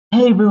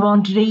Hey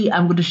everyone, today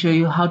I'm going to show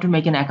you how to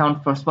make an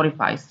account for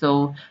Spotify.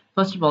 So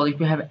first of all, if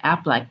you have an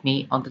app like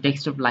me on the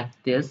desktop like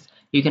this,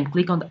 you can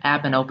click on the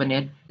app and open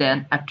it.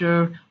 Then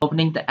after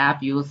opening the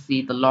app, you will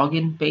see the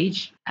login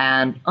page,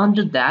 and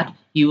under that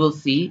you will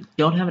see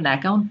don't have an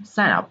account,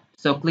 sign up.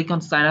 So click on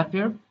sign up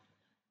here.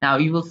 Now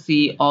you will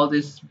see all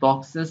these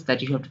boxes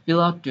that you have to fill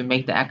out to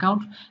make the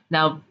account.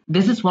 Now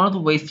this is one of the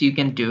ways you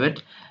can do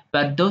it,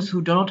 but those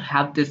who do not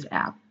have this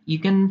app, you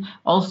can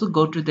also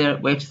go to their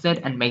website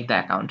and make the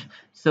account.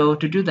 So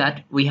to do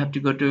that, we have to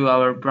go to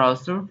our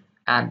browser,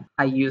 and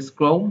I use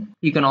Chrome.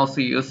 You can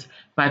also use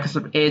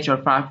Microsoft Edge or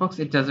Firefox,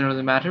 it doesn't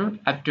really matter.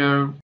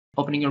 After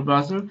opening your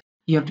browser,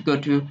 you have to go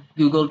to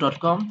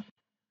google.com.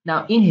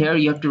 Now in here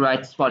you have to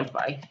write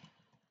Spotify.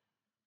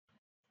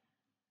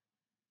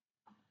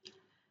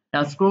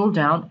 Now scroll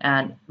down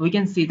and we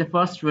can see the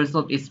first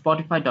result is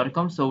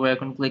spotify.com, so we're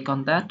going to click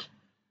on that.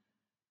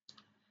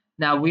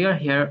 Now we are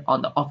here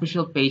on the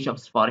official page of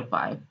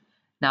Spotify.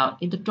 Now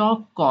in the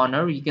top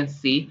corner you can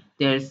see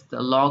there's the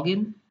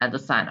login and the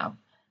sign up.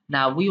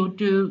 Now we want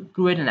to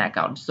create an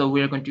account, so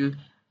we're going to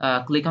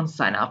click on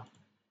sign up.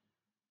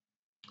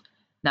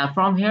 Now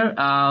from here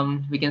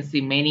we can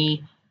see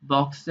many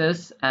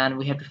boxes and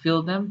we have to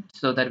fill them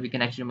so that we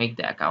can actually make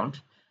the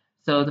account.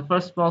 So the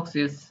first box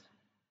is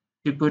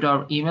to put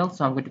our email,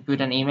 so I'm going to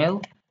put an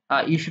email.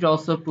 You should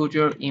also put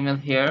your email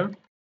here.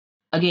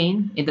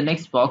 Again, in the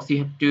next box you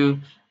have to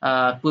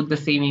put the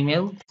same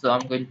email, so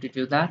I'm going to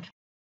do that.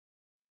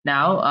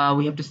 Now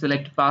we have to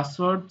select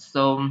password,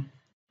 so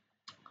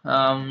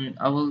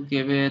I will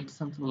give it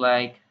something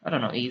like, I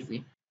don't know,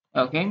 easy.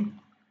 Okay,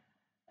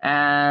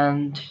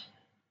 and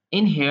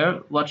in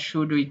here what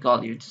should we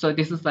call it? So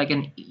this is like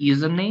an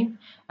username,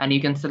 and you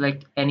can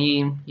select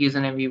any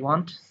username you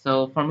want.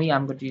 So for me,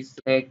 I'm going to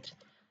select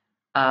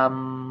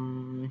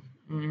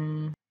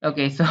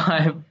okay, so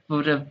I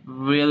put a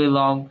really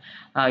long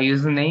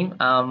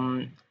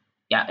username.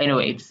 Yeah,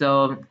 anyway,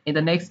 so in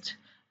the next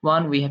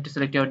one we have to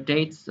select your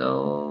date.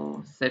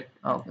 So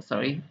September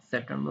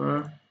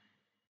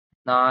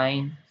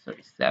 9,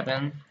 sorry,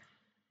 7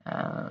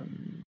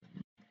 um,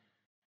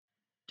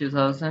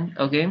 2000.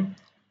 Okay,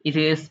 it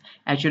is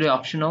actually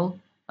optional.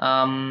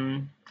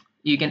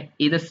 You can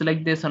either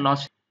select this or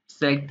not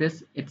select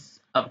this,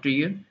 it's up to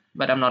you,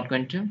 but I'm not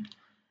going to.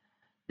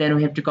 Then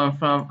we have to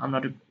confirm I'm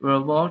not a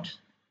robot.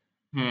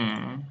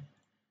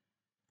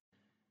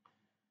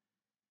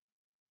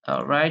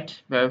 All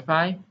right,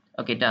 verify.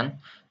 Okay, done.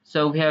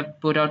 So we have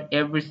put out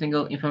every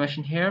single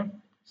information here,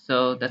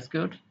 so that's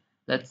good.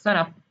 Let's sign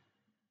up.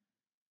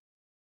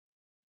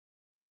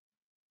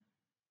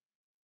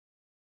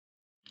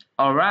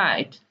 All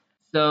right,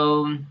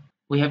 so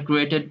we have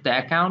created the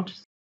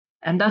account,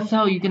 and that's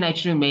how you can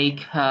actually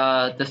make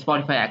the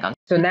Spotify account.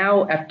 So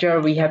now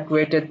after we have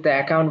created the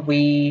account,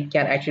 we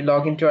can actually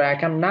log into our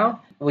account.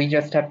 Now we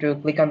just have to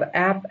click on the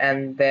app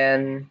and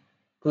then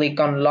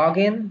click on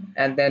login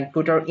and then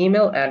put our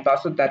email and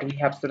password that we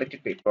have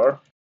selected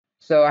before.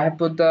 So I have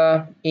put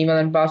the email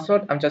and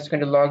password. I'm just going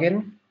to log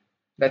in.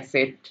 That's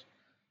it.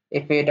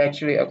 If it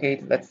actually,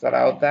 okay, let's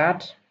allow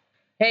that.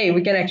 Hey,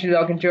 we can actually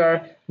log into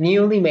our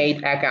newly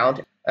made account.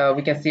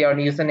 We can see our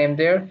username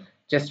there.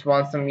 Just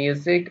want some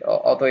music,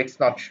 although it's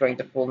not showing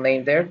the full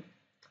name there.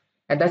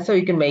 And that's how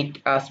you can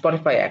make a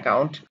Spotify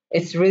account.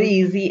 It's really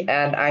easy,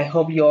 and I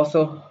hope you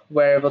also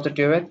were able to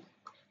do it.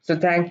 So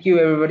thank you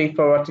everybody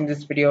for watching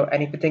this video,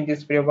 and if you think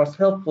this video was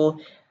helpful,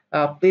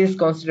 please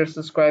consider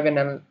subscribing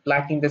and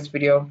liking this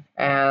video,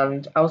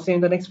 and I'll see you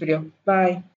in the next video. Bye.